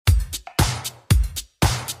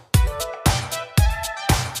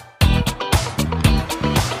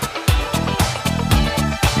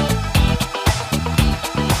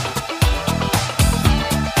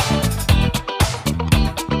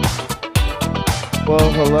Well,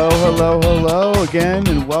 hello again,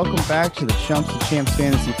 and welcome back to the Chumps and Champs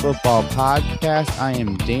Fantasy Football Podcast. I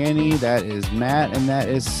am Danny, that is Matt, and that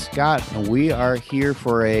is Scott, and we are here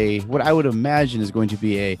for what I would imagine is going to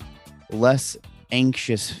be a less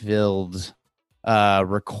anxious-filled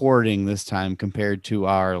recording this time compared to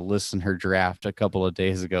our listener draft a couple of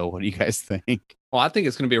days ago. What do you guys think? Well, I think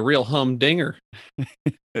it's going to be a real humdinger.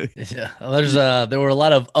 Yeah, there were a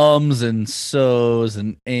lot of ums and so's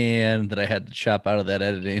and that I had to chop out of that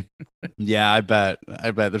editing. Yeah, I bet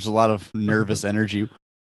there's a lot of nervous energy.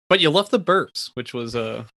 But you left the burps, which was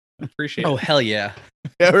appreciated. Oh, hell yeah.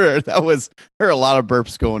 There are a lot of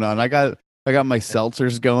burps going on. I got my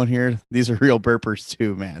seltzers going here. These are real burpers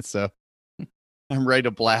too, man. So I'm ready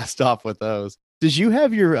to blast off with those. Did you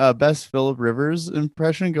have your best Phillip Rivers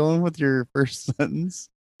impression going with your first sentence?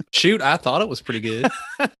 Shoot, I thought it was pretty good.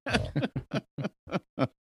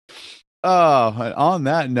 On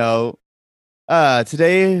that note,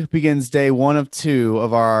 today begins day 1 of 2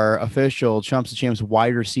 of our official Chumps and Champs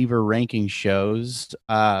wide receiver ranking shows.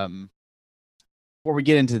 Before we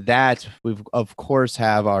get into that, we've of course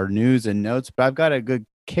have our news and notes, but I've got a good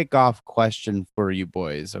kickoff question for you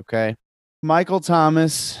boys. Okay, Michael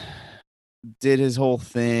Thomas did his whole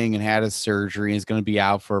thing and had his surgery. He's going to be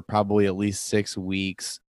out for probably at least 6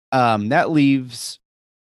 weeks. That leaves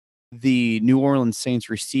the New Orleans Saints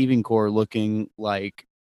receiving core looking like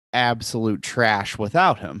absolute trash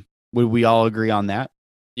without him. Would we all agree on that?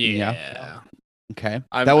 Yeah. Okay.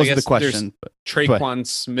 That was the question. Traquan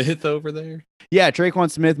Smith over there. Yeah, Traquan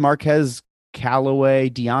Smith, Marquez Callaway,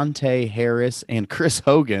 Deontay Harris, and Chris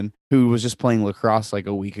Hogan, who was just playing lacrosse like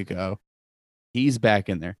a week ago. He's back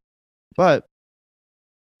in there. But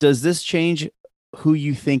does this change who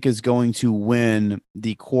you think is going to win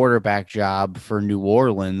the quarterback job for New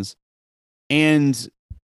Orleans? And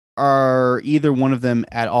are either one of them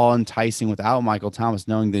at all enticing without Michael Thomas,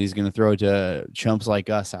 knowing that he's going to throw to chumps like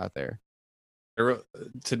us out there?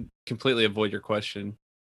 To completely avoid your question,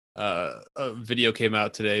 a video came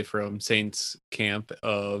out today from Saints camp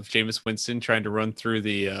of Jameis Winston trying to run through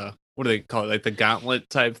the what do they call it, like the gauntlet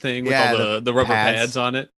type thing with all the rubber pads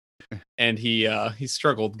on it. And he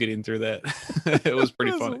struggled getting through that. It was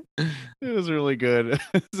pretty funny. It was really good.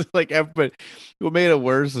 But what made it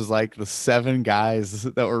worse is like the 7 guys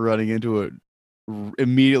that were running into it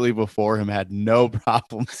immediately before him had no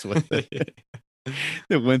problems with it.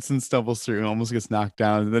 That Winston stumbles through and almost gets knocked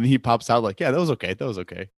down, and then he pops out like, "Yeah, that was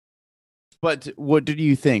okay." But what do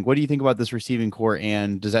you think? What do you think about this receiving core,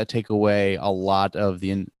 and does that take away a lot of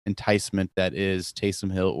the enticement that is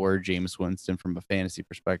Taysom Hill or Jameis Winston from a fantasy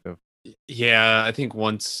perspective? Yeah, I think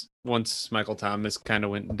once Michael Thomas kind of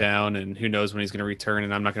went down, and who knows when he's going to return,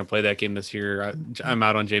 and I'm not going to play that game this year. I'm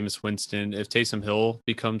out on Jameis Winston. If Taysom Hill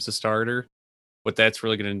becomes the starter, what that's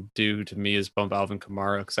really going to do to me is bump Alvin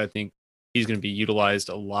Kamara, because I think he's going to be utilized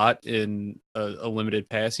a lot in a limited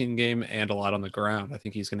passing game and a lot on the ground. I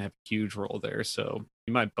think he's going to have a huge role there. So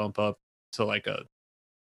he might bump up to like a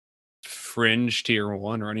fringe tier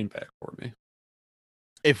 1 running back for me.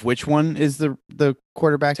 If which one is the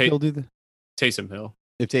quarterback he'll do the Taysom Hill.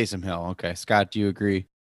 If Taysom Hill. Okay. Scott, do you agree?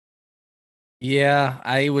 Yeah,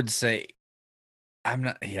 I would say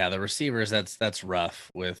the receivers, that's rough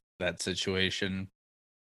with that situation.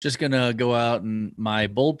 Just gonna go out, and my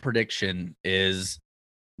bold prediction is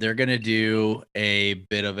they're gonna do a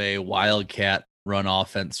bit of a wildcat run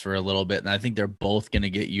offense for a little bit, and I think they're both gonna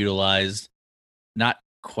get utilized, not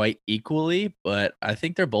quite equally, but I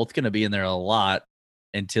think they're both gonna be in there a lot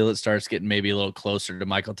until it starts getting maybe a little closer to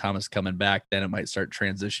Michael Thomas coming back. Then it might start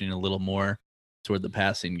transitioning a little more toward the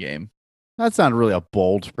passing game. That's not really a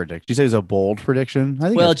bold prediction. You say it's a bold prediction? I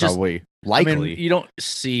think that's probably likely. I mean, you don't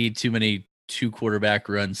see too many 2 quarterback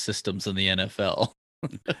run systems in the NFL.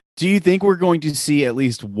 Do you think we're going to see at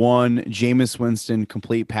least one Jameis Winston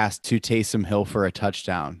complete pass to Taysom Hill for a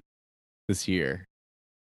touchdown this year?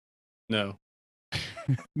 No.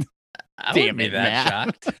 I wouldn't be that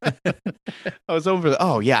shocked. I was over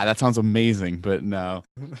oh yeah, that sounds amazing, but no.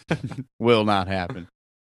 Will not happen.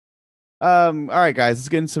 All right, guys, let's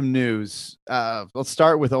get into some news. Let's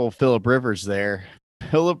start with old Phillip Rivers there.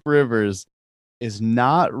 Phillip Rivers is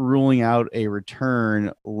not ruling out a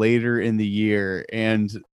return later in the year.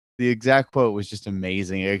 And the exact quote was just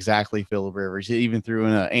amazing. Exactly, Phillip Rivers. He even threw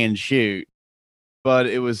in and shoot. But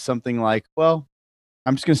it was something like, well,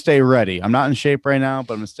 I'm just going to stay ready. I'm not in shape right now,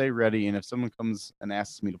 but I'm going to stay ready. And if someone comes and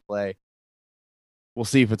asks me to play, we'll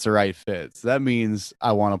see if it's the right fit. So that means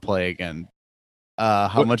I want to play again.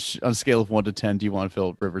 How much on a scale of 1 to 10 do you want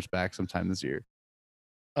Phillip Rivers back sometime this year?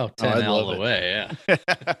 Oh, 10 all the way, yeah.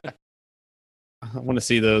 I want to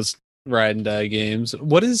see those ride and die games.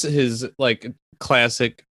 What is his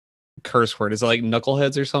classic curse word. Is it like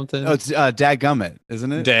knuckleheads or something? Oh, it's dadgummit,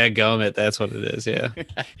 isn't it? Dadgummit, that's what it is. Yeah.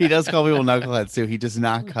 He does call people knuckleheads too. He does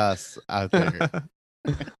not cuss out there.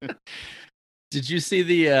 Did you see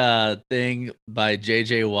the thing by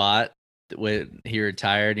JJ Watt when he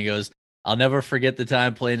retired? He goes, "I'll never forget the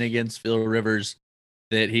time playing against Phil Rivers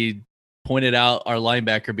that he pointed out our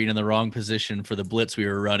linebacker being in the wrong position for the blitz we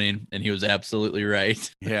were running, and he was absolutely right."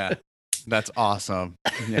 Yeah, that's awesome.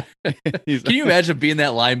 Yeah. Can you imagine being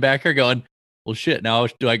that linebacker going, "Well, shit, now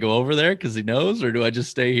do I go over there because he knows, or do I just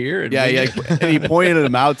stay here?" And Yeah, wing yeah. it?" And he pointed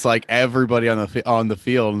him out to like everybody on the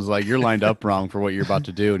field and was like, "You're lined up wrong for what you're about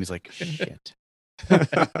to do." And he's like, "Shit."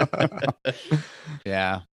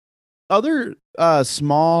 Yeah. Other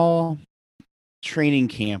small training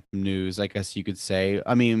camp news, I guess you could say.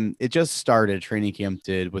 I mean, it just started. Training camp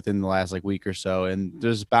did within the last like week or so, and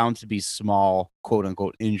there's bound to be small quote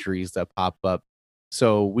unquote injuries that pop up.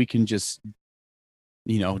 So we can just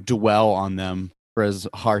dwell on them for as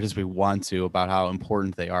hard as we want to about how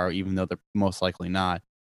important they are, even though they're most likely not.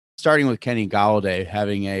 Starting with Kenny Galladay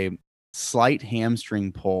having a slight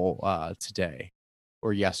hamstring pull today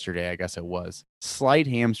or yesterday, I guess it was. Slight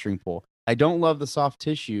hamstring pull. I don't love the soft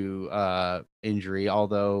tissue injury,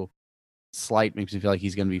 although slight makes me feel like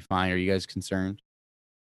he's going to be fine. Are you guys concerned?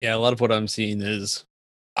 Yeah, a lot of what I'm seeing is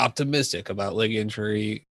optimistic about leg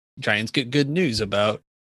injury. Giants get good news about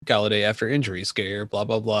Galladay after injury scare, blah,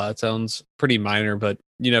 blah, blah. It sounds pretty minor, but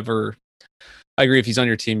I agree. If he's on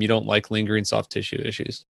your team, you don't like lingering soft tissue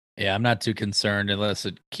issues. Yeah, I'm not too concerned unless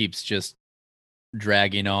it keeps just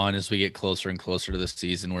dragging on as we get closer and closer to the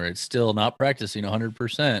season where it's still not practicing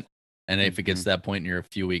 100%. And if it gets to that point and you're a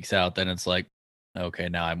few weeks out, then it's like, okay,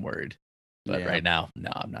 now I'm worried. But right now,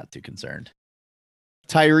 no, I'm not too concerned.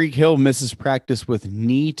 Tyreek Hill misses practice with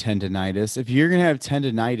knee tendonitis. If you're going to have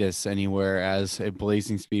tendonitis anywhere as a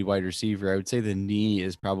blazing speed wide receiver, I would say the knee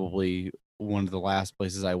is probably one of the last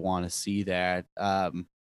places I want to see that.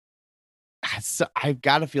 So I've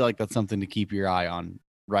got to feel like that's something to keep your eye on,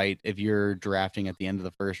 right? If you're drafting at the end of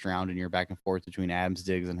the first round and you're back and forth between Adams,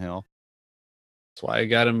 Diggs, and Hill. That's why I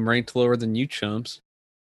got him ranked lower than you chumps.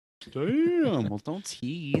 Damn, well, don't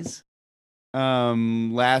tease.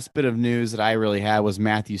 Last bit of news that I really had was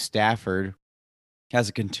Matthew Stafford has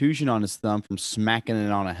a contusion on his thumb from smacking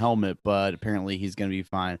it on a helmet, but apparently he's going to be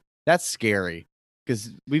fine. That's scary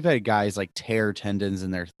because we've had guys like tear tendons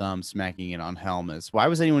in their thumb smacking it on helmets. Why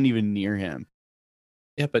was anyone even near him?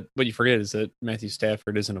 Yeah, but what you forget is that Matthew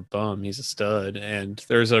Stafford isn't a bum. He's a stud. And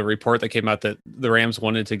there's a report that came out that the Rams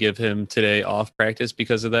wanted to give him today off practice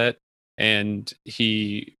because of that. And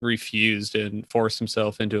he refused and forced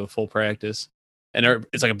himself into a full practice. And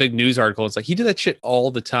it's like a big news article. It's like he did that shit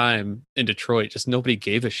all the time in Detroit. Just nobody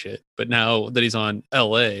gave a shit. But now that he's on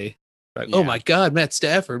LA, like, oh my God, Matt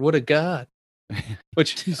Stafford, what a god.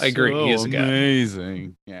 Which I agree, he is a god.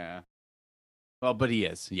 Amazing. Yeah. Well, but he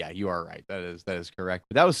is. Yeah, you are right. That is correct.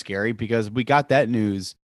 But that was scary because we got that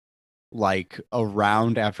news like a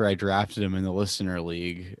round after I drafted him in the listener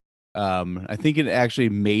league. I think it actually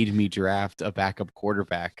made me draft a backup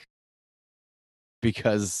quarterback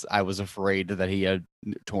because I was afraid that he had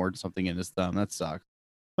torn something in his thumb. That sucked.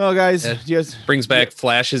 Well, guys, yes, brings back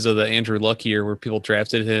flashes of the Andrew Luck year where people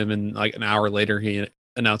drafted him and like an hour later he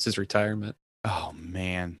announced his retirement. Oh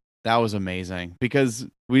man, that was amazing because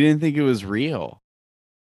we didn't think it was real.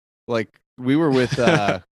 Like we were with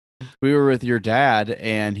your dad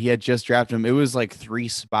and he had just drafted him. It was like 3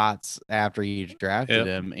 spots after he drafted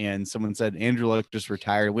him, and someone said Andrew Luck just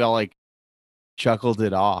retired. We all like chuckled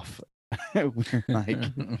it off. We're like,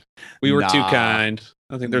 we were too kind.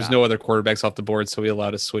 I think there's no other quarterbacks off the board, so we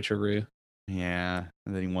allowed a switcheroo. Yeah,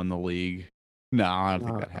 and then he won the league. No, I don't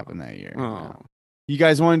think that happened that year. No. You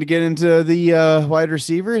guys wanted to get into the wide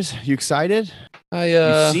receivers? You excited?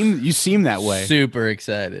 You seem that way. Super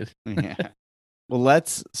excited. Yeah. Well,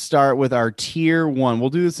 let's start with our tier 1. We'll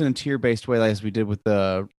do this in a tier-based way, like as we did with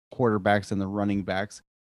the quarterbacks and the running backs.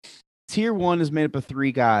 Tier 1 is made up of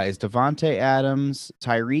 3 guys: Davante Adams,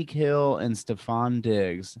 Tyreek Hill, and Stephon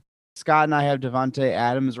Diggs. Scott and I have Davante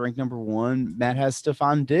Adams ranked number 1. Matt has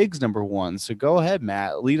Stephon Diggs number 1. So go ahead,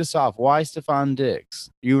 Matt. Lead us off. Why Stephon Diggs?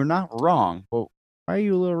 You were not wrong. Well, why are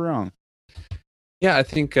you a little wrong? Yeah, I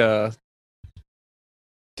think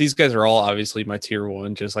these guys are all obviously my tier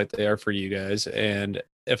 1, just like they are for you guys. And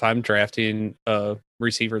if I'm drafting a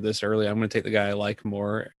receiver this early, I'm going to take the guy I like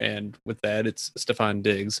more. And with that, it's Stephon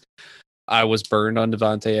Diggs. I was burned on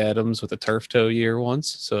Davante Adams with a turf toe year once,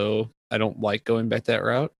 so I don't like going back that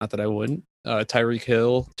route. Not that I wouldn't. Tyreek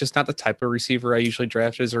Hill, just not the type of receiver I usually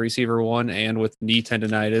draft as a receiver 1, and with knee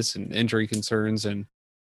tendonitis and injury concerns and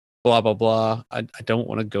blah blah blah. I don't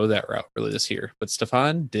want to go that route really this year. But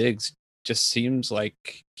Stephon Diggs just seems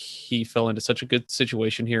like he fell into such a good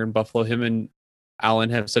situation here in Buffalo. Him and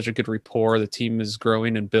Allen have such a good rapport. The team is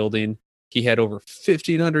growing and building. He had over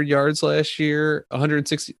 1,500 yards last year.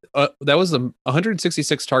 160. That was the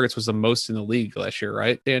 166 targets was the most in the league last year,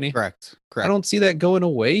 right, Danny? Correct. I don't see that going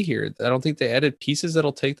away here. I don't think they added pieces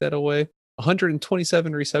that'll take that away.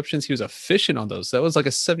 127 receptions. He was efficient on those. That was like a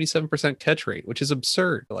 77% catch rate, which is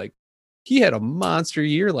absurd. Like he had a monster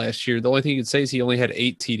year last year. The only thing you could say is he only had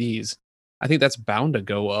 8 TDs. I think that's bound to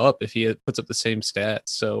go up if he puts up the same stats.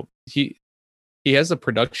 So he has the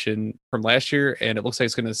production from last year, and it looks like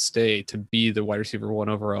it's going to stay to be the wide receiver 1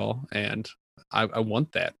 overall. And I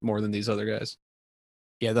want that more than these other guys.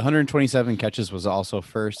 Yeah, the 127 catches was also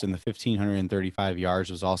first, and the 1,535 yards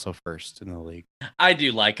was also first in the league. I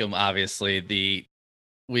do like him. Obviously,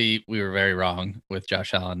 we were very wrong with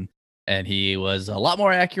Josh Allen, and he was a lot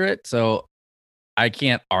more accurate. So I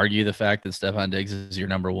can't argue the fact that Stephon Diggs is your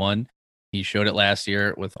number 1. He showed it last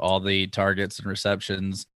year with all the targets and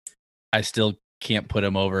receptions. I still can't put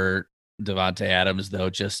him over Davante Adams, though,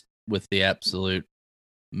 just with the absolute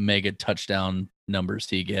mega touchdown numbers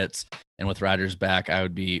he gets. And with Rodgers back, I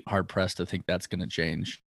would be hard-pressed to think that's going to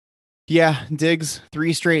change. Yeah, Diggs,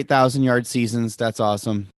 3 straight 1,000-yard seasons. That's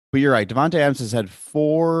awesome. But you're right. Davante Adams has had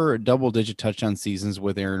 4 double-digit touchdown seasons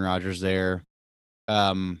with Aaron Rodgers there.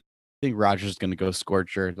 I think Rodgers is going to go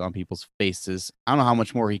scorch earth on people's faces. I don't know how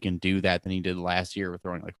much more he can do that than he did last year with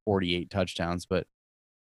throwing like 48 touchdowns, but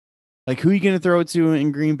like who are you going to throw it to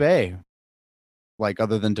in Green Bay? Like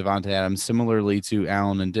other than Davante Adams, similarly to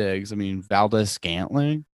Allen and Diggs. I mean,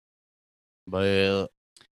 Valdez-Scantling. But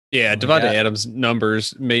yeah, Davante Adams'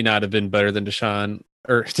 numbers may not have been better than Stephon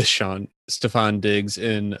Diggs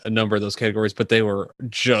in a number of those categories, but they were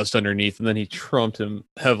just underneath. And then he trumped him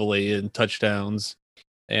heavily in touchdowns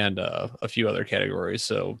and a few other categories.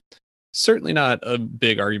 So certainly not a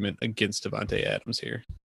big argument against Davante Adams here.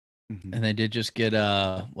 Mm-hmm. And they did just get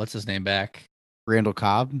what's his name back? Randall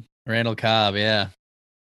Cobb. Yeah.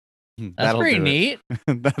 That's That'll pretty neat.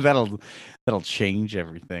 that'll change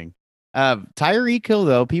everything. Tyreek Hill,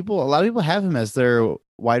 though, a lot of people have him as their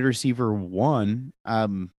wide receiver 1.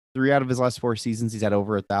 3 out of his last 4 seasons, he's had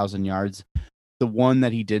over 1,000 yards. The one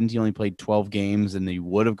that he didn't, he only played 12 games, and he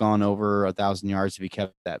would have gone over 1,000 yards if he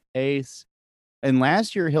kept that pace. And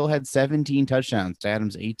last year, Hill had 17 touchdowns to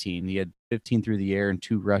Adams' 18. He had 15 through the air and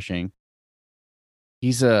 2 rushing.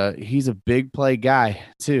 He's a big play guy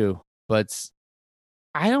too, but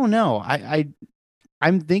I don't know.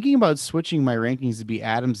 I'm thinking about switching my rankings to be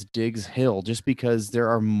Adams, Diggs, Hill, just because there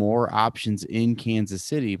are more options in Kansas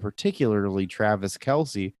City, particularly Travis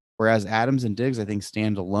Kelce, whereas Adams and Diggs, I think,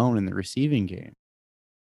 stand alone in the receiving game.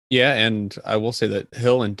 Yeah, and I will say that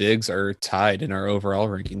Hill and Diggs are tied in our overall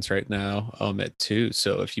rankings right now at 2.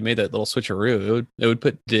 So if you made that little switcheroo, it would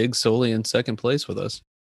put Diggs solely in second place with us.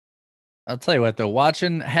 I'll tell you what, though,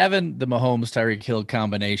 having the Mahomes Tyreek Hill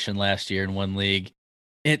combination last year in one league,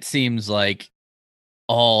 it seems like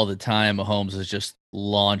all the time Mahomes is just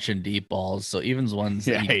launching deep balls. So even the ones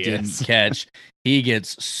that he didn't catch, he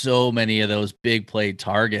gets so many of those big play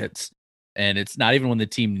targets, and it's not even when the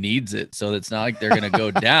team needs it. So it's not like they're going to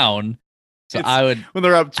go down. So when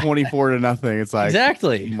they're up 24-0, it's like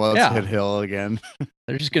exactly. Let's hit Hill again.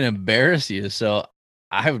 They're just going to embarrass you. So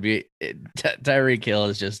I would be Tyreek Hill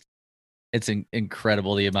is just. It's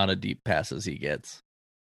incredible the amount of deep passes he gets.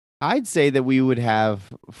 I'd say that we would have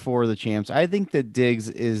for the champs. I think that Diggs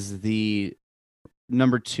is the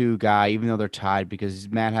number 2 guy, even though they're tied, because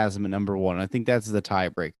Matt has him at number 1. I think that's the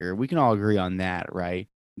tiebreaker. We can all agree on that, right?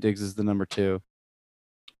 Diggs is the number 2.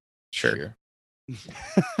 Sure.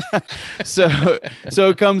 So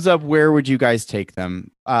it comes up, where would you guys take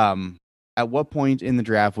them? At what point in the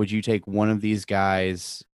draft would you take one of these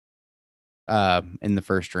guys in the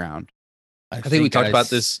first round? I think we talked about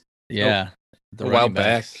this a while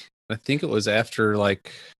back. I think it was after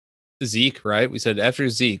like Zeke, right? We said after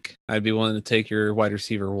Zeke, I'd be willing to take your wide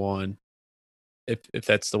receiver 1 if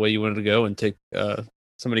that's the way you wanted to go, and take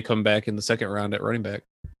somebody come back in the second round at running back.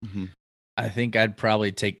 Mm-hmm. I think I'd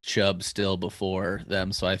probably take Chubb still before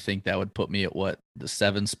them. So I think that would put me at the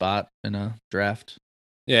 7 spot in a draft.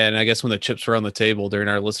 Yeah, and I guess when the chips were on the table during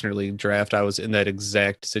our listener league draft, I was in that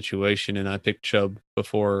exact situation, and I picked Chubb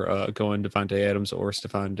before going Davante Adams or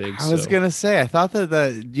Stephon Diggs. I was gonna say, I thought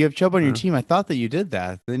that you have Chubb on your team. I thought that you did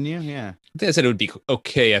that, didn't you? Yeah. I think I said it would be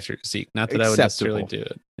okay after Zeke, not that I would necessarily do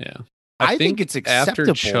it. Yeah, I think it's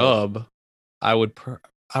acceptable. After Chubb, I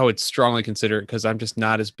would strongly consider it, because I'm just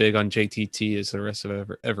not as big on JTT as the rest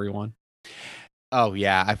of everyone. Oh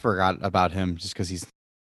yeah, I forgot about him just because he's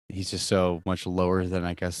he's just so much lower than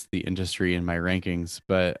I guess the industry in my rankings.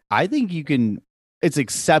 But I think it's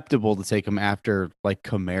acceptable to take him after like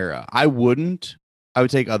Kamara. I wouldn't. I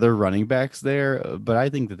would take other running backs there, but I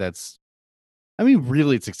think that's. I mean,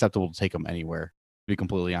 really, it's acceptable to take him anywhere. To be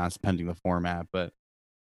completely honest, pending the format. But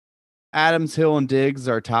Adams, Hill, and Diggs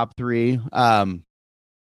are top three. Let's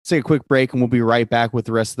take a quick break, and we'll be right back with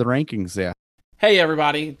the rest of the rankings. Yeah. Hey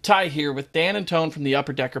everybody, Ty here with Dan and Tone from the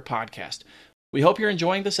Upper Decker podcast. We hope you're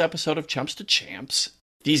enjoying this episode of Chumps to Champs.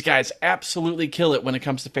 These guys absolutely kill it when it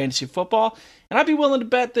comes to fantasy football, and I'd be willing to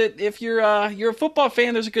bet that if you're a football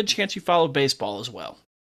fan, there's a good chance you follow baseball as well.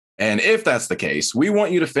 And if that's the case, we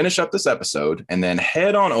want you to finish up this episode and then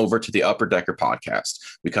head on over to the Upper Decker podcast.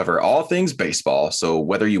 We cover all things baseball. So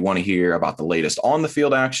whether you want to hear about the latest on the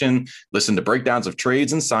field action, listen to breakdowns of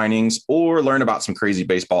trades and signings, or learn about some crazy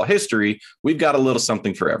baseball history, we've got a little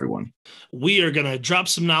something for everyone. We are going to drop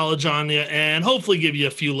some knowledge on you and hopefully give you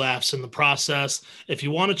a few laughs in the process. If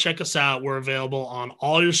you want to check us out, we're available on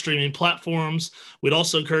all your streaming platforms. We'd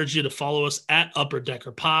also encourage you to follow us at Upper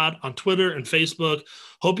Decker Pod on Twitter and Facebook.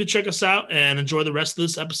 Hope you check us out and enjoy the rest of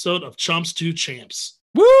this episode of Chumps to Champs.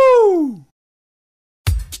 Woo!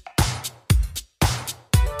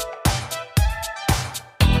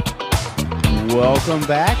 Welcome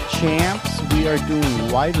back, champs. We are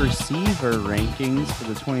doing wide receiver rankings for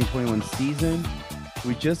the 2021 season.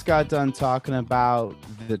 We just got done talking about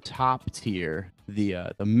the top tier,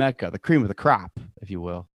 the mecca, the cream of the crop, if you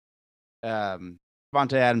will.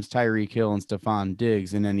 Davante Adams, Tyreek Hill, and Stephon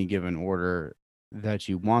Diggs in any given order that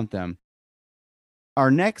you want them.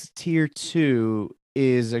 Our next tier 2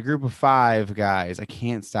 is a group of 5 guys. I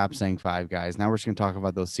can't stop saying 5 guys. Now we're just going to talk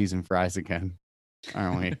about those season fries again,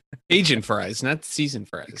 aren't we? Cajun fries, not season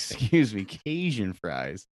fries. Excuse me, Cajun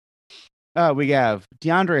fries. We have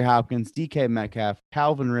DeAndre Hopkins, DK Metcalf,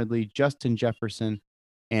 Calvin Ridley, Justin Jefferson,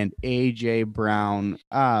 and AJ Brown.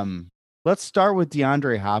 Let's start with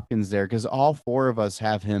DeAndre Hopkins there because all 4 of us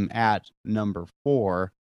have him at number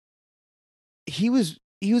 4. He was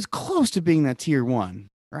close to being that tier 1,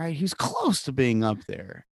 right? He was close to being up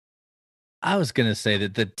there. I was going to say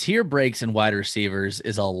that the tier breaks in wide receivers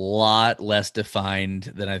is a lot less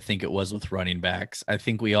defined than I think it was with running backs. I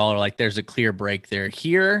think we all are like, there's a clear break there.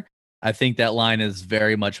 Here, I think that line is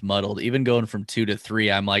very much muddled. Even going from 2 to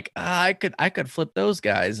 3, I'm like, I could flip those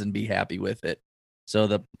guys and be happy with it. So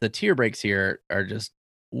the tier breaks here are just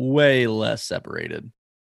way less separated.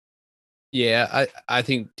 Yeah, I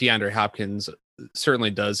think DeAndre Hopkins certainly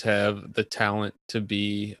does have the talent to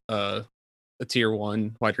be a tier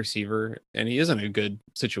 1 wide receiver, and he is in a good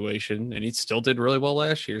situation, and he still did really well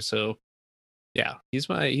last year. So yeah, he's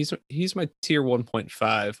my tier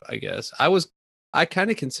 1.5, I guess. I kind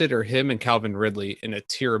of consider him and Calvin Ridley in a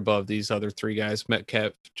tier above these other 3 guys,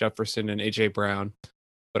 Metcalf, Jefferson, and AJ Brown.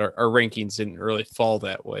 But our rankings didn't really fall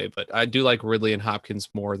that way. But I do like Ridley and Hopkins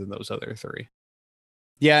more than those other 3.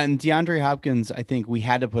 Yeah, and DeAndre Hopkins, I think we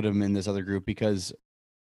had to put him in this other group because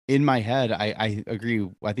in my head, I agree.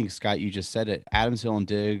 I think, Scott, you just said it. Adams, Hill, and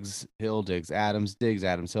Diggs. Hill, Diggs, Adams,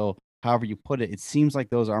 Hill. However you put it, it seems like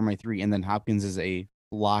those are my 3. And then Hopkins is a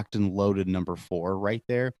locked and loaded number 4 right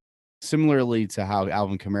there. Similarly to how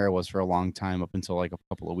Alvin Kamara was for a long time up until like a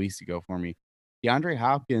couple of weeks ago for me. DeAndre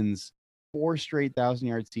Hopkins, 4 straight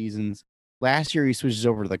 1,000-yard seasons. Last year, he switches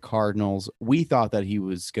over to the Cardinals. We thought that he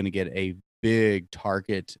was going to get a big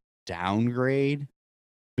target downgrade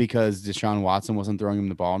because Deshaun Watson wasn't throwing him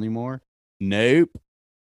the ball anymore. Nope.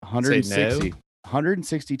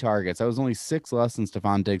 160 targets. That was only 6 less than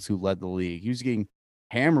Stephon Diggs, who led the league. He was getting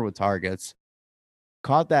hammered with targets.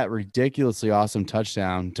 Caught that ridiculously awesome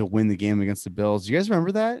touchdown to win the game against the Bills. Do you guys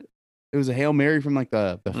remember that? It was a Hail Mary from like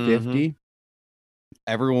the 50.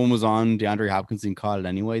 Everyone was on DeAndre Hopkins and caught it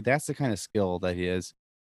anyway. That's the kind of skill that he is.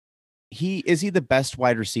 Is he the best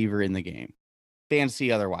wide receiver in the game?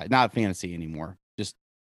 Fantasy otherwise. Not fantasy anymore. Just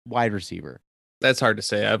wide receiver. That's hard to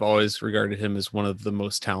say. I've always regarded him as one of the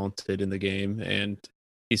most talented in the game, and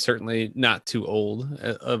he's certainly not too old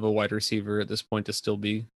of a wide receiver at this point to still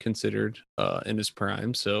be considered in his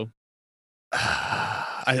prime. So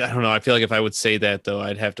I don't know. I feel like if I would say that, though,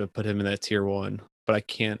 I'd have to put him in that tier 1. But I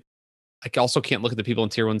can't. I also can't look at the people in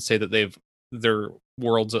tier 1 and say that they're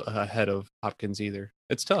worlds ahead of Hopkins either.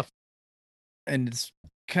 It's tough. And it's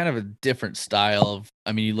kind of a different style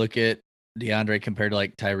you look at DeAndre compared to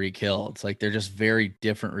like Tyreek Hill. It's like they're just very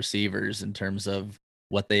different receivers in terms of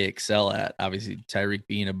what they excel at. Obviously, Tyreek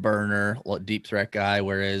being a burner, deep threat guy,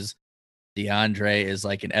 whereas DeAndre is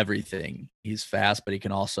like in everything. He's fast, but he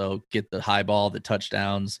can also get the high ball, the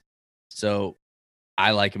touchdowns. So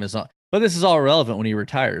I like him as long. But this is all relevant when he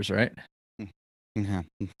retires, right? Yeah.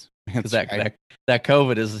 because That's right. that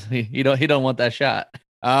COVID is he don't want that shot.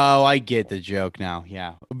 Oh, I get the joke now.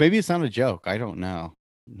 Yeah. Maybe it's not a joke. I don't know.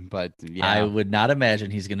 But yeah. I would not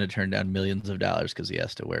imagine he's going to turn down millions of dollars because he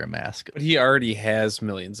has to wear a mask. But he already has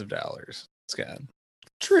millions of dollars, Scott.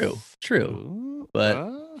 True. Ooh,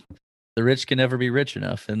 But the rich can never be rich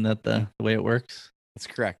enough. Isn't that the way it works? that's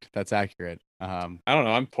correct. That's accurate. I don't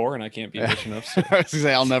know. I'm poor and I can't be rich enough. So. I was gonna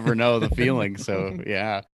say I'll never know the feeling. So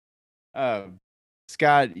yeah.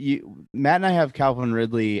 Scott, Matt and I have Calvin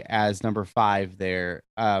Ridley as number 5 there.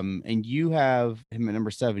 And you have him at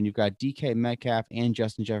number 7. You've got DK Metcalf and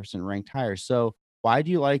Justin Jefferson ranked higher. So why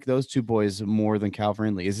do you like those two boys more than Calvin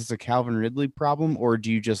Ridley? Is this a Calvin Ridley problem, or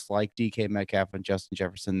do you just like DK Metcalf and Justin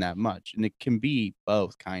Jefferson that much? And it can be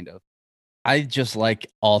both, kind of. I just like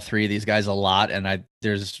all three of these guys a lot, and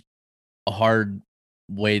there's a hard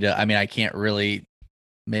way to. I mean, I can't really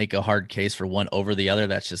make a hard case for one over the other.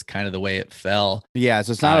 That's just kind of the way it fell. Yeah,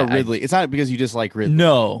 so it's not a Ridley. It's not because you just like Ridley.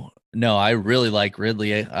 No, I really like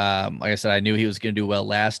Ridley. Like I said, I knew he was going to do well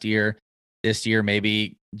last year. This year,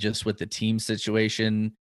 maybe just with the team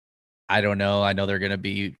situation, I don't know. I know they're going to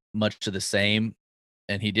be much to the same,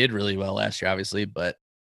 and he did really well last year, obviously, but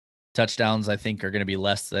touchdowns, I think, are going to be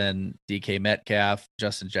less than DK Metcalf.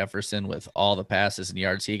 Justin Jefferson, with all the passes and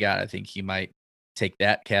yards he got, I think he might take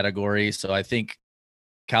that category. So I think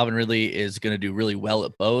Calvin Ridley is going to do really well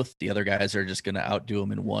at both. The other guys are just going to outdo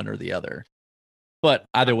him in one or the other. But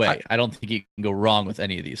either way, I don't think you can go wrong with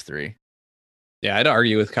any of these three. Yeah, I'd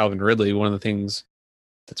argue with Calvin Ridley. One of the things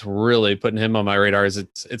that's really putting him on my radar is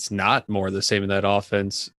it's not more the same in that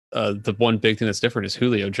offense. The one big thing that's different is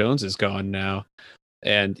Julio Jones is gone now.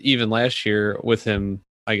 And even last year with him,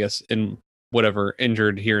 I guess, in whatever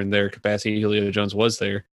injured here and there capacity, Julio Jones was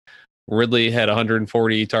there. Ridley had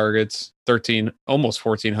 140 targets, almost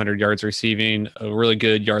 1,400 yards receiving, a really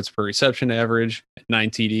good yards per reception average, 9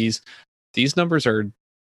 TDs. These numbers are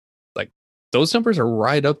those numbers are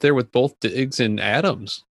right up there with both Diggs and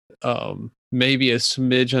Adams. Maybe a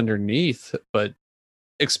smidge underneath, but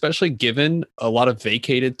especially given a lot of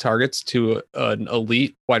vacated targets to an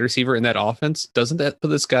elite wide receiver in that offense, doesn't that put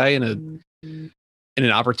this guy in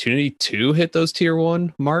an opportunity to hit those tier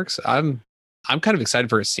 1 marks? I'm kind of excited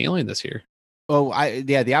for his ceiling this year. Oh,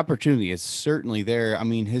 the opportunity is certainly there. I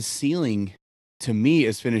mean, his ceiling to me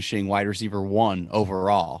is finishing wide receiver 1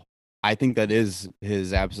 overall. I think that is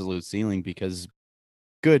his absolute ceiling because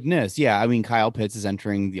goodness. Yeah. I mean, Kyle Pitts is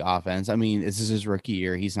entering the offense. I mean, this is his rookie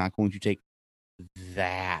year. He's not going to take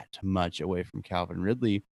that much away from Calvin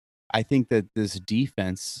Ridley. I think that this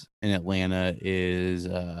defense in Atlanta is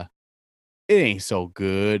it ain't so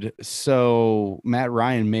good. So Matt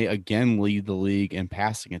Ryan may again lead the league in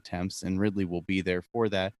passing attempts, and Ridley will be there for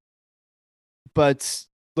that. But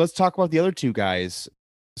let's talk about the other two guys.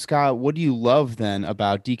 Scott, what do you love then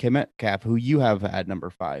about DK Metcalf, who you have at number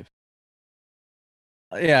 5?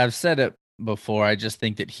 Yeah, I've said it before. I just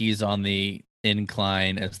think that he's on the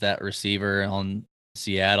incline as that receiver on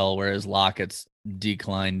Seattle, whereas Lockett's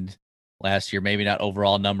declined last year. Maybe not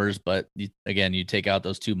overall numbers, but again, you take out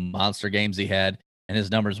those 2 monster games he had, and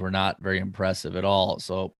his numbers were not very impressive at all.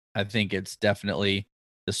 So I think it's definitely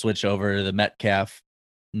the switch over to the Metcalf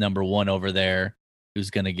number 1 over there, who's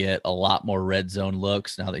going to get a lot more red zone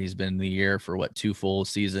looks now that he's been in the year for 2 full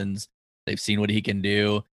seasons. They've seen what he can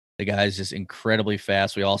do. The guy's just incredibly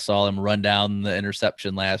fast. We all saw him run down the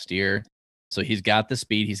interception last year. So he's got the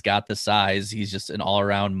speed. He's got the size. He's just an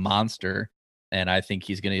all-around monster. And I think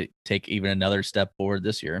he's going to take even another step forward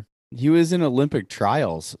this year. He was in Olympic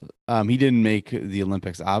trials. He didn't make the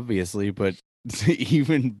Olympics, obviously, but to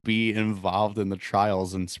even be involved in the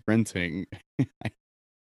trials and sprinting,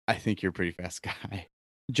 I think you're a pretty fast guy.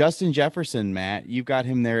 Justin Jefferson, Matt, you've got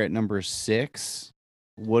him there at number 6.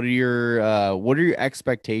 What are your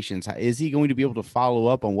expectations? Is he going to be able to follow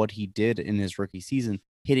up on what he did in his rookie season,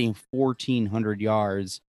 hitting 1,400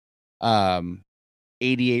 yards,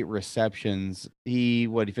 88 receptions? He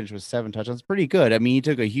finished with 7 touchdowns. Pretty good. I mean, he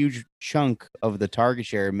took a huge chunk of the target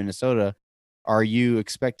share in Minnesota. Are you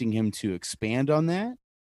expecting him to expand on that?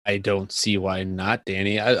 I don't see why not,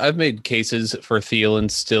 Danny. I've made cases for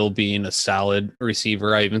Thielen still being a solid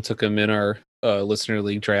receiver. I even took him in our listener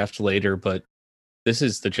league draft later, but this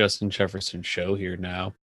is the Justin Jefferson show here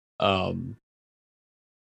now. Thielen's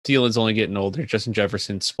only getting older. Justin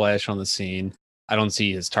Jefferson splash on the scene. I don't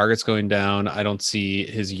see his targets going down. I don't see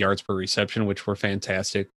his yards per reception, which were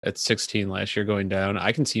fantastic at 16 last year, going down.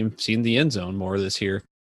 I can see him seeing the end zone more this year.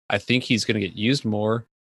 I think he's going to get used more,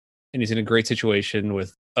 and he's in a great situation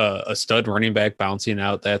with a stud running back bouncing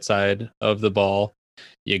out that side of the ball.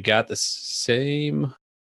 You got the same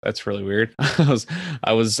That's really weird.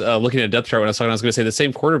 I was looking at a depth chart when I was talking. I was going to say the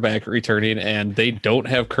same quarterback returning, and they don't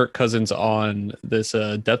have Kirk Cousins on this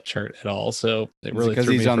depth chart at all. So it really because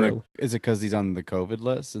threw he's me on for the. Is it because he's on the COVID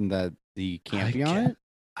list and that he can't be on it?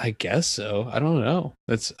 I guess so. I don't know.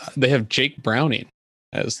 They have Jake Browning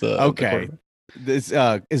as the Okay. quarterback. This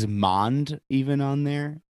is Mond even on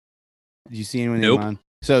there? Did you see anyone Nope. named Mond?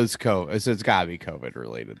 So it's COVID. So it's gotta be COVID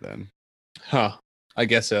related then. Huh. I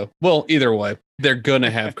guess so. Well, either way, they're gonna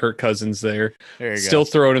have Kirk Cousins there. There you Still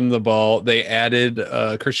go. throwing him the ball. They added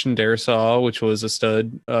Christian Darrisaw, which was a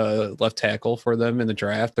stud left tackle for them in the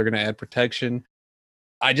draft. They're gonna add protection.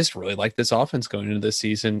 I just really like this offense going into this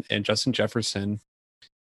season, and Justin Jefferson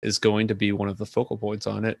is going to be one of the focal points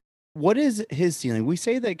on it. What is his ceiling? We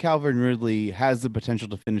say that Calvin Ridley has the potential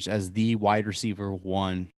to finish as the wide receiver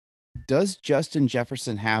 1. Does Justin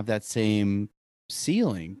Jefferson have that same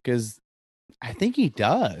ceiling? Because I think he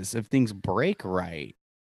does if things break right.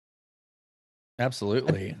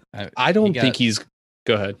 Absolutely. I don't think got- he's.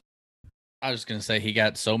 Go ahead. I was going to say he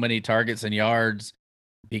got so many targets and yards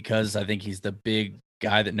because I think he's the big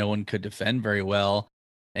guy that no one could defend very well.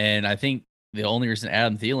 And I think the only reason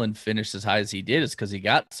Adam Thielen finished as high as he did is because he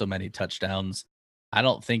got so many touchdowns. I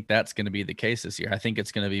don't think that's going to be the case this year. I think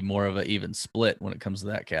it's going to be more of an even split when it comes to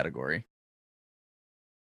that category.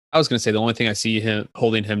 I was going to say the only thing I see him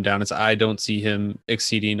holding him down is I don't see him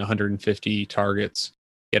exceeding 150 targets.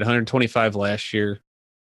 He had 125 last year.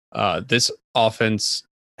 This offense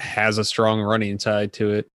has a strong running side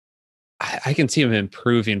to it. I can see him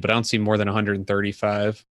improving, but I don't see more than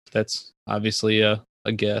 135. That's obviously a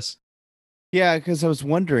guess. Yeah, because I was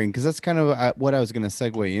wondering, because that's kind of what I was going to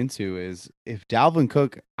segue into is if Dalvin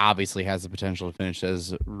Cook obviously has the potential to finish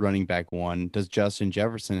as running back 1, does Justin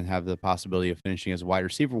Jefferson have the possibility of finishing as wide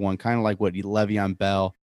receiver 1, kind of like what Le'Veon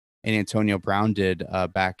Bell and Antonio Brown did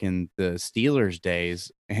back in the Steelers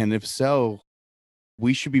days? And if so,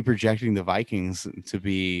 we should be projecting the Vikings to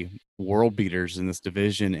be world beaters in this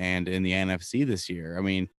division and in the NFC this year. I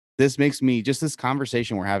mean, this makes me, just this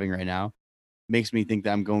conversation we're having right now, makes me think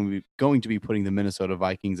that I'm going to be putting the Minnesota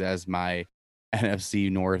Vikings as my NFC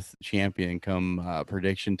North champion come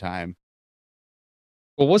prediction time.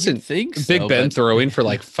 Well, wasn't You'd think Big so, Ben but- throwing for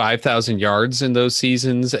like 5,000 yards in those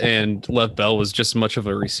seasons, and Lev Bell was just as much of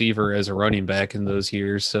a receiver as a running back in those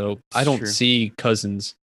years. So I don't True. see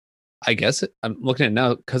Cousins. I guess I'm looking at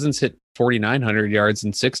now. Cousins hit 4,900 yards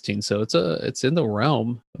in 16, so it's in the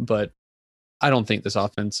realm. But I don't think this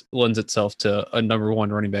offense lends itself to a number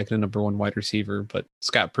 1 running back and a number 1 wide receiver. But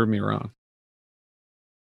Scott proved me wrong.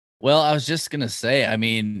 Well, I was just going to say, I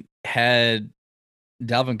mean, had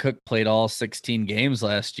Dalvin Cook played all 16 games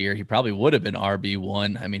last year, he probably would have been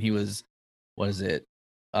RB1. I mean, he was, what is it?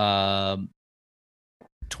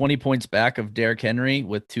 20 points back of Derrick Henry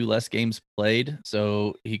with 2 less games played.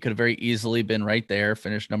 So he could have very easily been right there,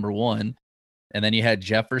 finished number 1. And then you had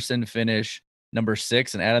Jefferson finish number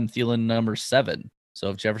 6 and Adam Thielen number 7. So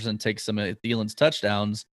if Jefferson takes some of Thielen's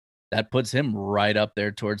touchdowns, that puts him right up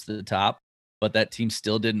there towards the top. But that team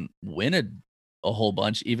still didn't win a whole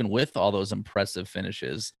bunch, even with all those impressive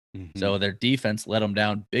finishes. So their defense let them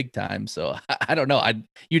down big time. So I don't know.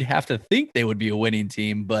 You'd have to think they would be a winning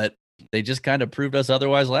team, but they just kind of proved us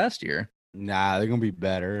otherwise last year. Nah, they're going to be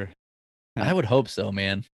better. I would hope so,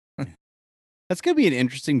 man. That's going to be an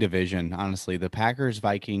interesting division, honestly. The Packers,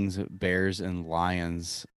 Vikings, Bears, and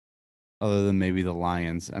Lions. Other than maybe the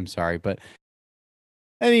Lions. I'm sorry. But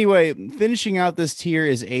anyway, finishing out this tier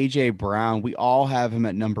is A.J. Brown. We all have him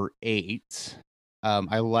at number 8.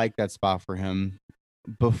 I like that spot for him.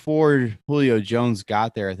 Before Julio Jones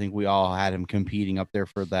got there, I think we all had him competing up there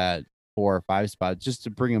for that 4 or 5 spot, just to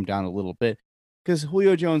bring him down a little bit. Because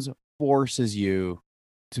Julio Jones forces you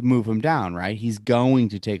to move him down, right? He's going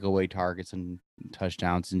to take away targets and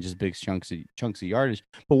touchdowns and just big chunks of yardage.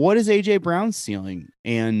 But what is AJ Brown's ceiling,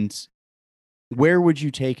 and where would you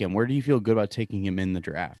take him? Where do you feel good about taking him in the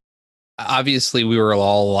draft? Obviously, we were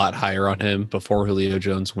all a lot higher on him before Julio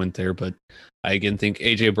Jones went there, but I again think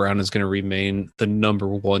AJ Brown is going to remain the number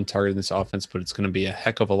 1 target in this offense, but it's going to be a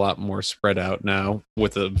heck of a lot more spread out now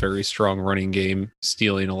with a very strong running game,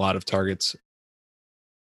 stealing a lot of targets.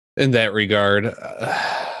 In that regard,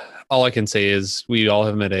 all I can say is we all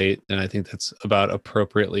have him at 8, and I think that's about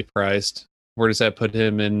appropriately priced. Where does that put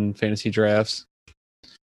him in fantasy drafts?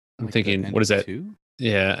 I'm Like thinking, the end what is of that? 2?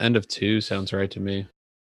 Yeah, end of 2 sounds right to me.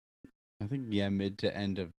 I think, yeah, mid to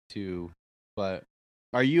end of 2. But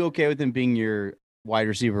are you okay with him being your wide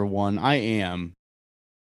receiver 1? I am.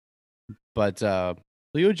 But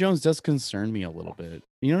Leo Jones does concern me a little bit.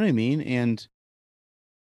 You know what I mean? And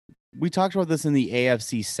we talked about this in the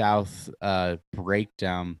AFC South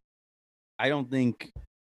breakdown. I don't think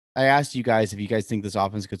I asked you guys if you guys think this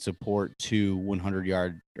offense could support 2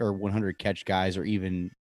 100-yard or 100 catch guys or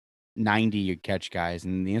even 90 catch guys,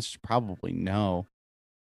 and the answer is probably no.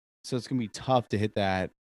 So it's gonna be tough to hit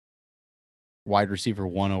that wide receiver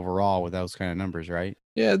 1 overall with those kind of numbers, right?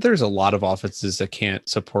 Yeah, there's a lot of offenses that can't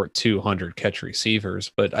support 200 catch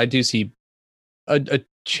receivers, but I do see a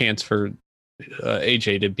chance for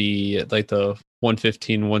AJ to be at like the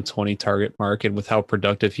 115, 120 target mark, and with how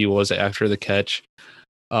productive he was after the catch,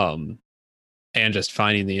 and just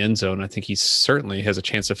finding the end zone, I think he certainly has a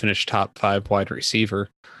chance to finish top 5 wide receiver.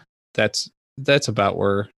 That's about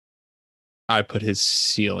where I put his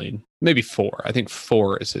ceiling. Maybe 4. I think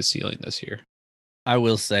 4 is his ceiling this year. I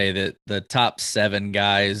will say that the top 7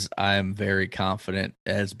 guys, I'm very confident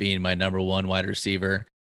as being my number 1 wide receiver.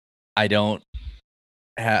 I don't.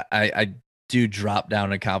 I do drop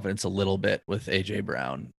down in confidence a little bit with AJ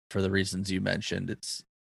Brown for the reasons you mentioned. It's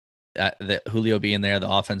that Julio being there, the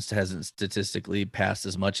offense hasn't statistically passed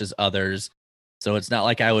as much as others, so it's not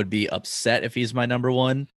like I would be upset if he's my number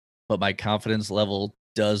 1, but my confidence level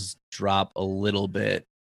does drop a little bit,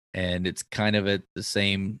 and it's kind of at the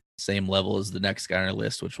same level as the next guy on our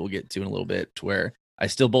list, which we'll get to in a little bit, to where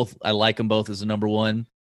I like them both as a number 1,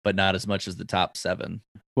 but not as much as the top 7.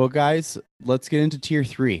 Well, guys, let's get into tier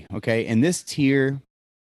 3, okay? And this tier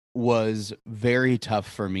was very tough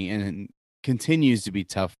for me and continues to be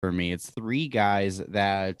tough for me. It's 3 guys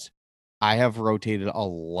that I have rotated a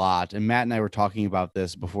lot, and Matt and I were talking about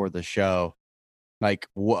this before the show. Like,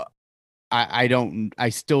 what? I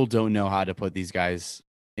still don't know how to put these guys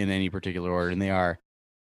in any particular order, and they are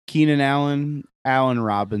Keenan Allen, Allen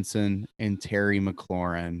Robinson, and Terry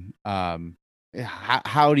McLaurin.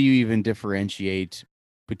 How do you even differentiate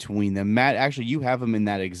between them? Matt, actually, you have them in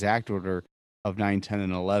that exact order of 9, 10,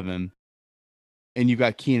 and 11. And you've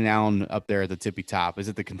got Keenan Allen up there at the tippy top. Is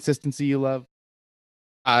it the consistency you love?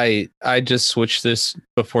 I just switched this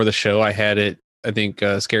before the show. I had it, I think,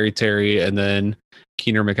 Scary Terry, and then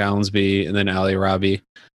Keener McAllensby, and then Ali Robbie.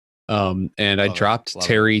 And I dropped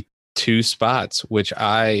Terry 2 spots, which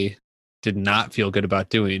I did not feel good about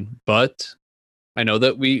doing. But I know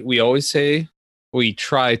that we always say, we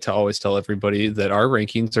try to always tell everybody that our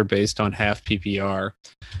rankings are based on half PPR.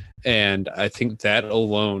 And I think that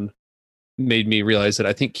alone made me realize that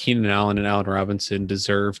I think Keenan Allen and Allen Robinson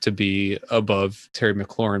deserve to be above Terry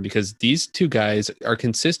McLaurin, because these 2 guys are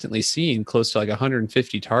consistently seeing close to like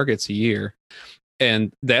 150 targets a year.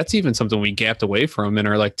 And that's even something we gapped away from in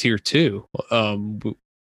our like tier 2.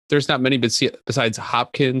 There's not many besides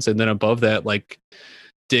Hopkins, and then above that, like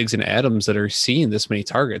Diggs and Adams, that are seeing this many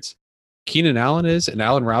targets. Keenan Allen is, and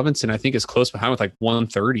Allen Robinson, I think, is close behind with like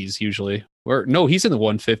 130s usually. Or no, he's in the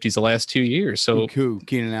 150s the last 2 years. So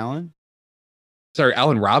Keenan Allen? Sorry,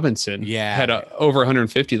 Allen Robinson had over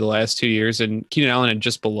 150 the last 2 years, and Keenan Allen had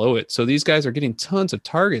just below it. So these guys are getting tons of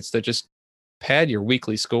targets that just pad your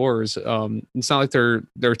weekly scores. It's not like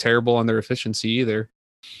they're terrible on their efficiency either.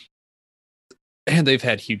 And they've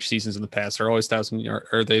had huge seasons in the past. They're always 1,000-yard,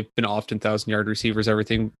 or they've been often 1,000-yard receivers,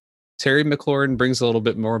 everything. Terry McLaurin brings a little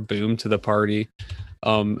bit more boom to the party.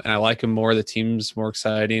 And I like him more. The team's more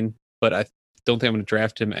exciting, but I don't think I'm going to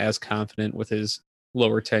draft him as confident with his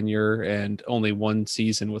lower tenure and only 1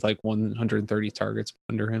 season with like 130 targets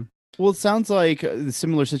under him. Well, it sounds like the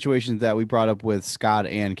similar situations that we brought up with Scott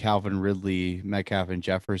and Calvin Ridley, Metcalf, and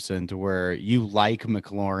Jefferson, to where you like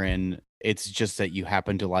McLaurin. It's just that you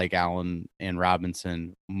happen to like Allen and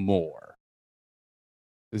Robinson more.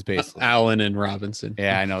 Is basically Allen and Robinson.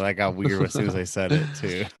 Yeah, I know that got weird as soon as I said it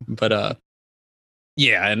too. But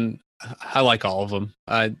yeah, and I like all of them.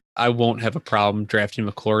 I won't have a problem drafting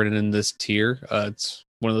McLaurin in this tier. It's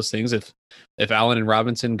one of those things. If Allen and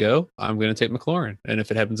Robinson go, I'm going to take McLaurin, and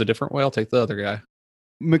if it happens a different way, I'll take the other guy.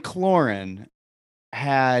 McLaurin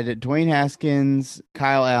had Dwayne Haskins,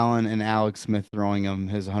 Kyle Allen, and Alex Smith throwing him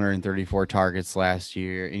his 134 targets last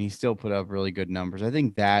year, and he still put up really good numbers. I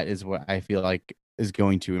think that is what I feel like is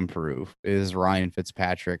going to improve, is Ryan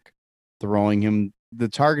Fitzpatrick throwing him. The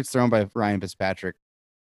targets thrown by Ryan Fitzpatrick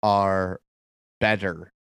are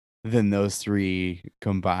better than those 3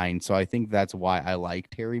 combined. So I think that's why I like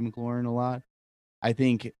Terry McLaurin a lot. I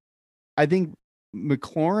think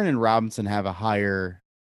McLaurin and Robinson have a higher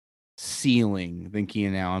ceiling than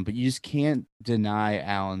Keenan Allen, but you just can't deny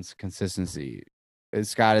Allen's consistency.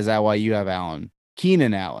 Scott, is that why you have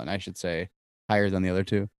Keenan Allen, I should say, higher than the other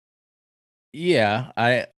 2? Yeah,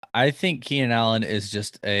 I think Keenan Allen is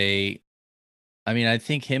just I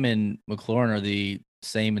think him and McLaurin are the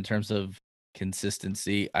same in terms of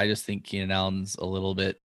consistency. I just think Keenan Allen's a little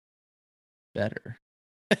bit better.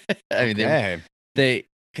 I mean, Okay.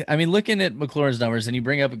 I mean, looking at McLaurin's numbers, and you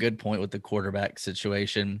bring up a good point with the quarterback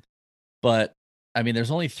situation, but I mean,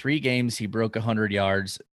 there's only 3 games he broke 100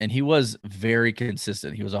 yards, and he was very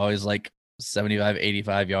consistent. He was always like 75,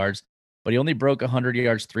 85 yards, but he only broke 100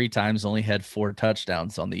 yards 3 times, only had 4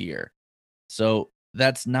 touchdowns on the year. So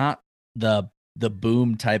that's not the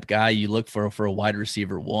boom type guy you look for a wide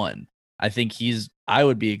receiver 1. I think I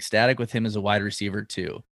would be ecstatic with him as a wide receiver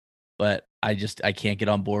 2, but I can't get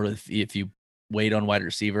on board with if you wait on wide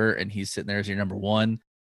receiver and he's sitting there as your number 1.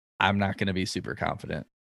 I'm not going to be super confident.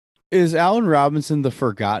 Is Allen Robinson the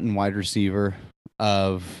forgotten wide receiver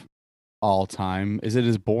of all time? Is it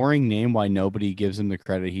his boring name why nobody gives him the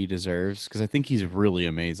credit he deserves? Because I think he's really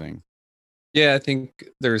amazing. Yeah, I think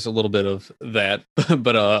there's a little bit of that,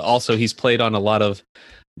 but also he's played on a lot of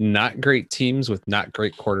not great teams with not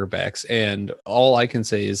great quarterbacks, and all I can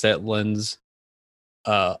say is that lends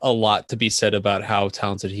a lot to be said about how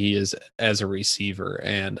talented he is as a receiver.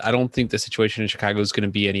 And I don't think the situation in Chicago is going to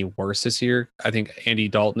be any worse this year. I think Andy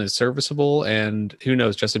Dalton is serviceable, and who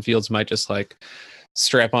knows, Justin Fields might just like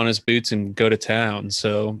strap on his boots and go to town.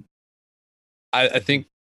 So I think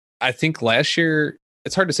last year,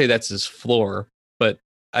 it's hard to say that's his floor, but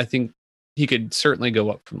I think he could certainly go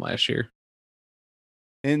up from last year.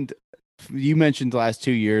 And you mentioned the last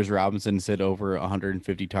 2 years, Robinson's hit over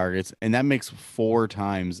 150 targets, and that makes 4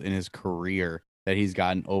 times in his career that he's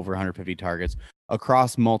gotten over 150 targets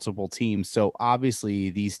across multiple teams. So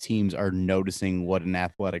obviously these teams are noticing what an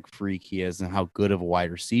athletic freak he is and how good of a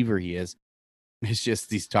wide receiver he is. It's just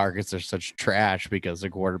these targets are such trash because the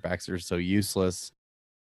quarterbacks are so useless,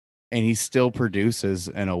 and he still produces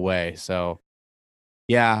in a way. So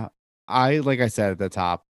yeah, like I said at the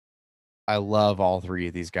top, I love all 3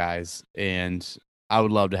 of these guys, and I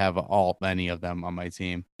would love to have many of them on my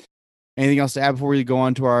team. Anything else to add before we go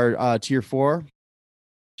on to our tier 4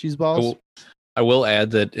 cheese balls? I will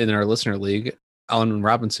add that in our listener league, Allen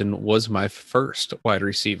Robinson was my first wide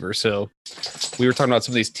receiver. So we were talking about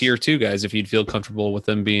some of these tier 2 guys. If you'd feel comfortable with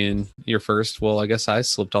them being your first, well, I guess I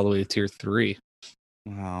slipped all the way to tier 3.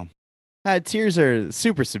 Wow. Tiers are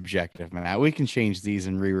super subjective, man. We can change these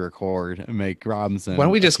and re-record and make Robinson. Why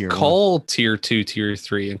don't we just tier call tier 2 tier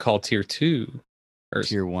 3 and call tier 2 or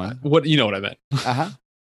tier 1? What, you know what I meant?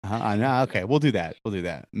 I know. Okay, we'll do that.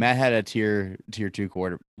 Matt had a tier 2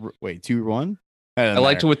 quarter. Wait, tier 1? I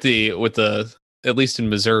liked with the at least in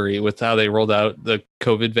Missouri, with how they rolled out the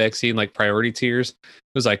COVID vaccine, like priority tiers.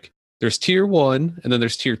 It was like there's tier 1, and then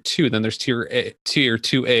there's tier 2, then there's tier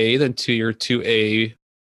 2A, then tier 2A.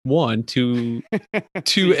 1 to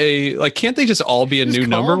 2A. Like, can't they just all be a new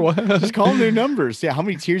number? Just call them new numbers. Yeah, how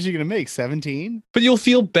many tiers are you gonna make? 17? But you'll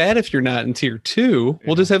feel bad if you're not in tier 2.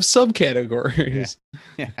 We'll just have subcategories.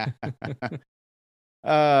 Yeah.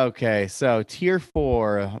 Okay, so tier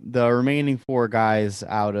 4, the remaining 4 guys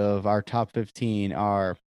out of our top 15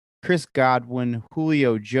 are Chris Godwin,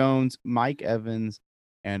 Julio Jones, Mike Evans,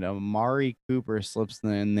 and Amari Cooper slips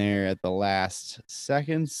in there at the last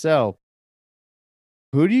second. So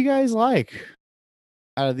who do you guys like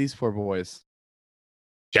out of these 4 boys?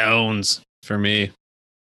 Jones for me.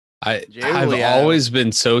 I've always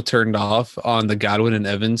been so turned off on the Godwin and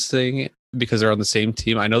Evans thing because they're on the same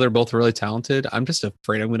team. I know they're both really talented. I'm just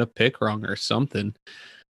afraid I'm going to pick wrong or something.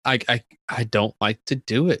 I don't like to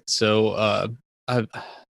do it. So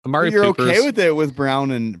Amari You're Cooper's, okay with it with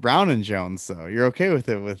Brown and Jones, though. You're okay with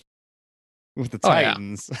it with the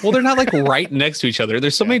Titans. Yeah. Well, they're not like right next to each other.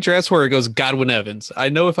 There's so many drafts where it goes Godwin Evans. I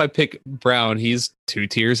know if I pick Brown, he's 2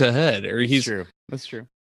 tiers ahead, or he's true. That's true.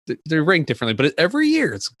 They're ranked differently, but every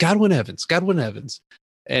year it's Godwin Evans,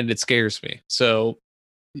 and it scares me. So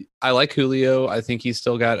I like Julio. I think he's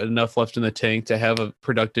still got enough left in the tank to have a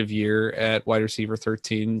productive year at wide receiver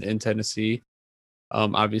 13 in Tennessee.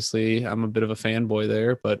 Obviously, I'm a bit of a fanboy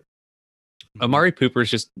there, but Amari Cooper is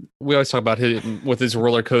just, we always talk about him with his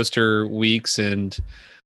roller coaster weeks, and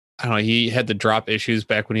I don't know, he had the drop issues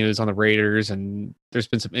back when he was on the Raiders, and there's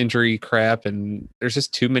been some injury crap, and there's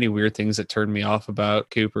just too many weird things that turned me off about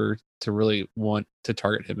Cooper to really want to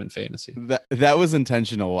target him in fantasy. That was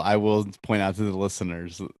intentional. I will point out to the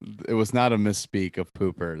listeners, it was not a misspeak of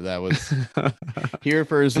Cooper. That was, he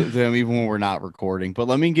refers to him even when we're not recording. But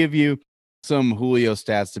let me give you some Julio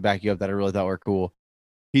stats to back you up that I really thought were cool.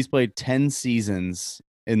 He's played 10 seasons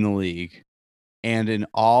in the league, and in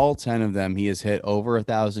all 10 of them, he has hit over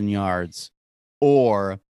 1,000 yards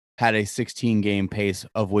or had a 16-game pace,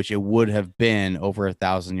 of which it would have been over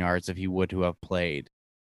 1,000 yards if he would to have played.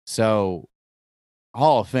 So,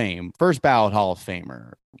 Hall of Fame, first ballot Hall of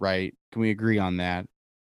Famer, right? Can we agree on that?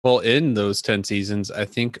 Well, in those 10 seasons, I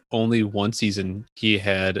think only one season he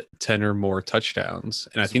had 10 or more touchdowns,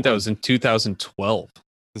 and I think that was in 2012.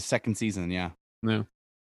 The second season, yeah. No.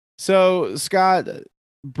 So, Scott,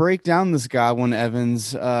 break down this Godwin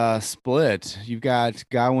Evans split. You've got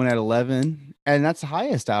Godwin at 11, and that's the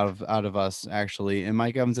highest out of us, actually, and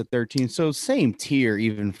Mike Evans at 13. So same tier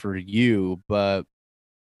even for you, but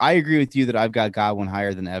I agree with you that I've got Godwin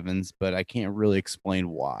higher than Evans, but I can't really explain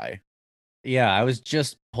why. Yeah, I was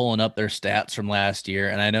just pulling up their stats from last year,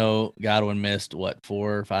 and I know Godwin missed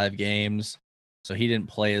 4 or 5 games, so he didn't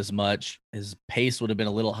play as much. His pace would have been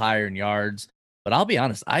a little higher in yards, but I'll be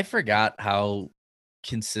honest, I forgot how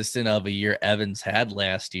consistent of a year Evans had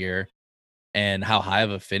last year and how high of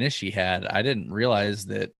a finish he had. I didn't realize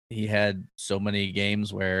that he had so many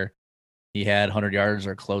games where he had 100 yards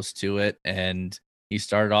or close to it, and he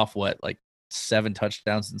started off 7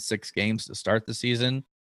 touchdowns in 6 games to start the season.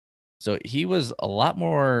 So he was a lot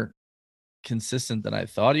more consistent than I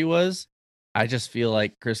thought he was. I just feel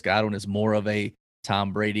like Chris Godwin is more of a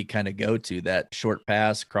Tom Brady kind of go-to, that short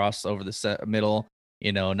pass, cross over the middle,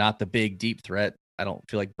 not the big deep threat. I don't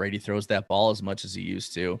feel like Brady throws that ball as much as he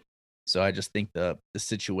used to. So I just think the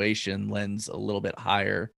situation lends a little bit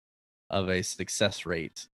higher of a success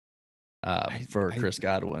rate for Chris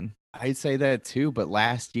Godwin. I'd say that too, but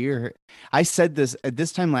last year, I said this at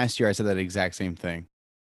this time last year, I said that exact same thing.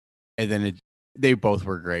 And then they both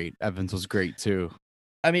were great. Evans was great too.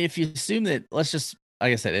 I mean, if you assume that, let's just,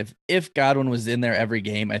 like I said, if Godwin was in there every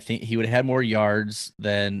game, I think he would have had more yards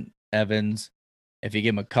than Evans. If you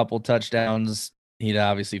give him a couple touchdowns, he'd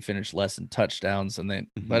obviously finish less in touchdowns. And then,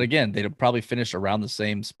 but again, they'd probably finish around the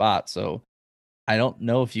same spot. So I don't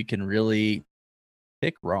know if you can really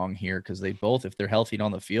pick wrong here, because they both, if they're healthy and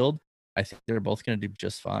on the field, I think they're both going to do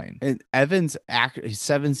just fine. And Evans,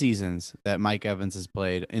 7 seasons that Mike Evans has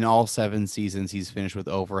played, in all 7 seasons, he's finished with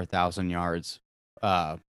over 1,000 yards.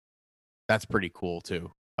 That's pretty cool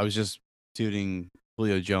too. I was just shooting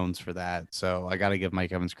Julio Jones for that, so I got to give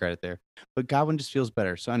Mike Evans credit there. But Godwin just feels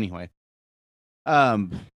better. So anyway,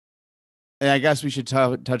 and I guess we should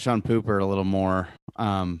touch on Pooper a little more.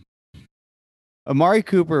 Amari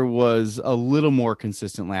Cooper was a little more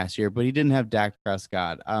consistent last year, but he didn't have Dak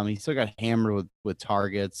Prescott. He still got hammered with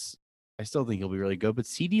targets. I still think he'll be really good, but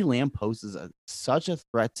CeeDee Lamb poses such a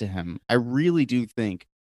threat to him. I really do think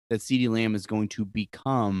that CeeDee Lamb is going to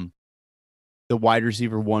become the wide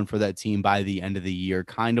receiver 1 for that team by the end of the year,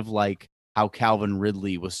 kind of like how Calvin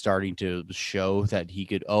Ridley was starting to show that he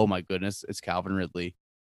could, oh my goodness, it's Calvin Ridley.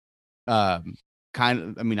 Not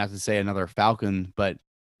to say another Falcon, but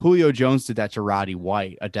Julio Jones did that to Roddy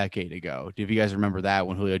White a decade ago. Do you guys remember that,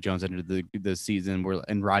 when Julio Jones entered the season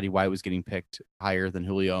and Roddy White was getting picked higher than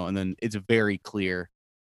Julio? And then it's very clear,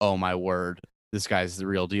 oh my word, this guy's the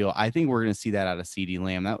real deal. I think we're going to see that out of CeeDee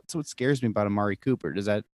Lamb. That's what scares me about Amari Cooper. Does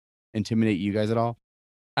that intimidate you guys at all?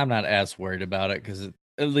 I'm not as worried about it, because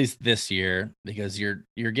at least this year, because you're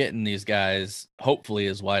getting these guys hopefully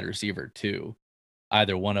as wide receiver 2,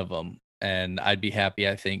 either one of them. And I'd be happy,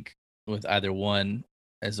 I think, with either one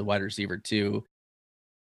as a wide receiver 2.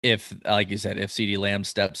 If, like you said, if CeeDee Lamb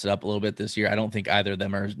steps it up a little bit this year, I don't think either of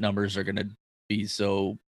them numbers are going to be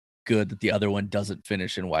so good that the other one doesn't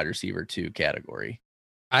finish in wide receiver 2 category.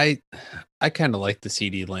 I kind of like the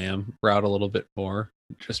CeeDee Lamb route a little bit more,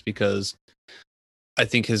 just because I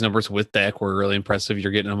think his numbers with Dak were really impressive.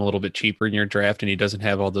 You're getting him a little bit cheaper in your draft, and he doesn't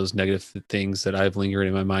have all those negative things that I've lingered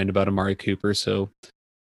in my mind about Amari Cooper. So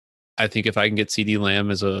I think if I can get CeeDee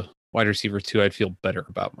Lamb as a wide receiver 2, I'd feel better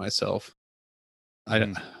about myself.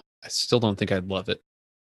 I still don't think I'd love it.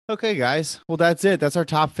 Okay, guys. Well, that's it. That's our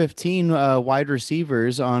top 15 wide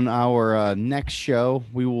receivers. On our next show,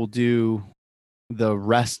 we will do the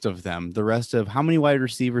rest of them. The rest of how many wide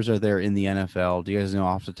receivers are there in the NFL? Do you guys know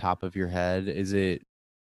off the top of your head? Is it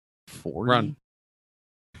 40? Run.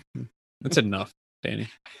 That's enough, Danny.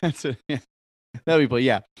 That's it. Yeah. That'll be, but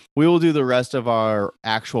yeah, we will do the rest of our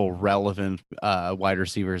actual relevant wide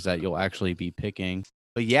receivers that you'll actually be picking.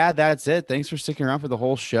 But yeah, that's it. Thanks for sticking around for the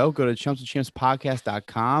whole show. Go to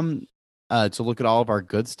chumpsandchampspodcast.com to look at all of our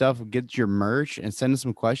good stuff. Get your merch and send us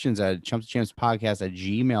some questions at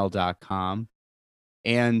chumpsandchampspodcast@gmail.com.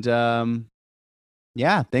 And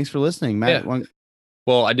yeah, thanks for listening, Matt. Yeah.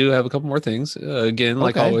 Well, I do have a couple more things. Again,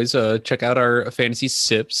 like always, check out our fantasy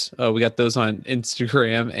sips. We got those on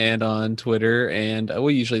Instagram and on Twitter, and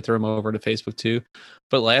we usually throw them over to Facebook too.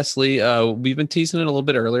 But lastly, we've been teasing it a little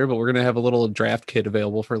bit earlier, but we're going to have a little draft kit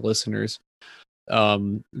available for listeners.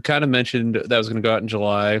 Kind of mentioned that was going to go out in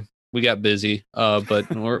July. We got busy, but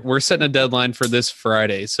we're setting a deadline for this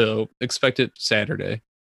Friday, so expect it Saturday.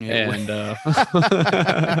 Yeah, and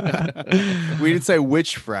we didn't say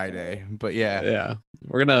which Friday, but yeah,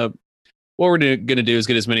 we're gonna what we're going to do is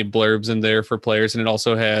get as many blurbs in there for players, and it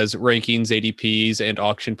also has rankings, ADPs, and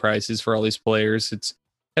auction prices for all these players. It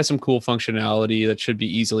has some cool functionality that should be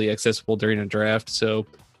easily accessible during a draft. So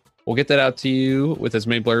we'll get that out to you with as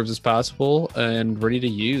many blurbs as possible and ready to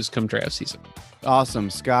use come draft season. Awesome.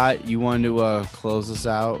 Scott, you wanted to close us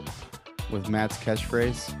out with Matt's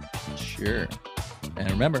catchphrase? Sure. And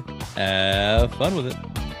remember, have fun with it.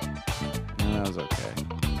 No, that was okay.